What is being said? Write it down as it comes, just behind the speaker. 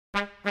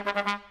Baby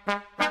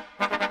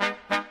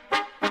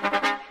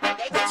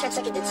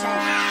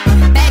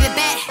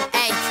bet,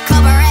 ayy,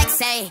 couple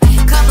racks, ayy,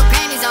 couple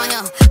Grammys on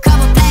him,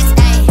 couple plaques,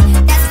 ayy,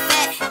 that's a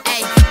fact,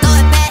 ayy, throw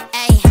it back,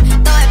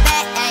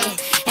 ayy,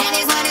 and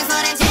this one is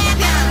for the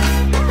champion.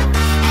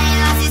 Ain't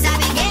lost since I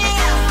began,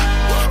 yo.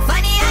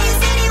 Funny how you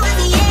said it was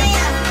the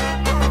yeah.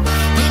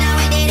 You know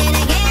we did it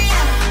again,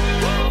 yo.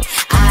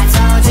 I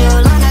told you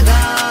long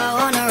ago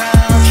on the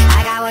road, I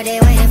got what they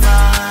waiting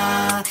for.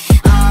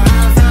 Don't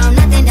run from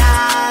nothing,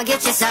 dog.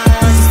 Get your soul,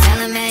 just tell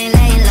them ain't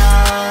laying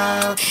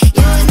low.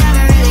 You was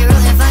never really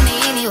rooting for me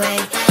anyway.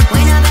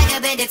 When I'm back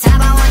up at the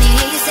top, I wanna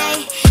hear you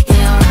say, you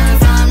don't run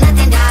from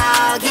nothing,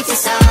 dog. Get your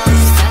soul,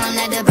 just tell them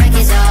that the break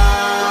is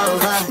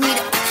over.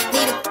 Need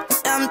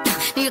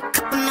a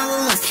couple number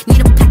ones.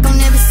 Need a pack on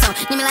every song.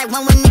 Need me like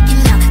one with Nicky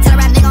now. Tell a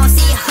rap nigga I don't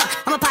see ya, huh.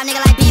 I'm a pop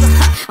nigga like Bieber,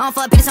 huh. I don't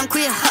fuck bitches, I'm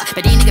queer, huh.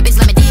 But these nigga bitches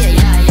let me deal,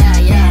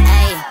 yeah.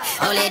 Ayy,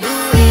 oh, let's do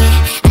it.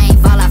 I ain't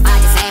fall off, I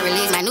just ain't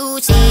release my new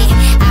shit.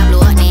 I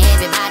blew up and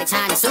everybody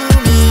trying to sue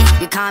me.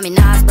 You call me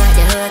Nas, but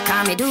the hood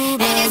call me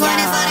Doobie. And this one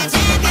is for the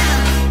champion.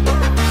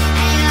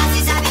 Ain't lost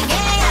since I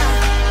began, yo.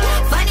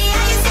 Funny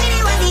how you said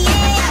it was the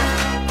yeah.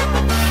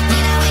 You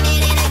know we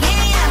did it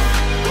again, yo.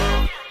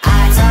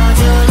 I told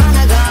you long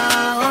ago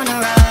on the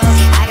road,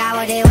 I got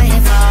what they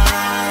waiting for.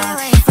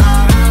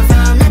 Don't run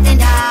from nothing,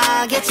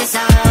 dog. Get your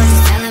soul,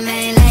 just tell them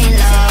ain't laying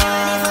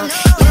low.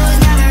 You was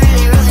never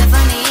really rooting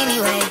for me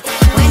anyway.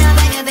 When I'm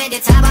back up at the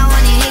top, I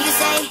wanna hear you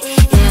say,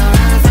 you don't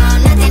run from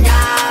nothing,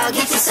 dog.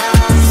 Get your soul,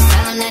 just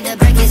tell them that the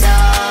break is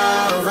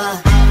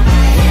over.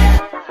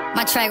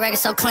 My track record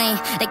so clean,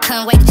 they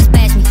couldn't wait to just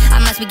bash me. I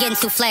must be getting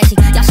too flashy.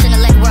 Y'all shouldn't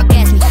have let the world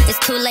gas me. It's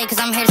too late cause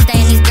I'm here to stay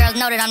and these girls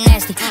know that I'm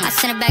nasty. I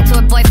sent her back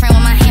to her boyfriend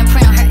with my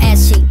handprint on her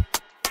ass cheek.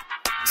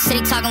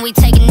 City talking, we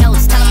taking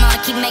notes. Tell him all to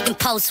keep making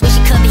posts. Wish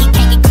he could but he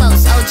can't get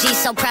close. OG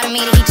so proud of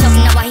me that he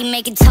choking up while he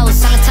making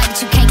toast. I'm the type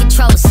that you can't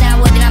control. Said I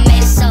would, then I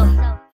made it so.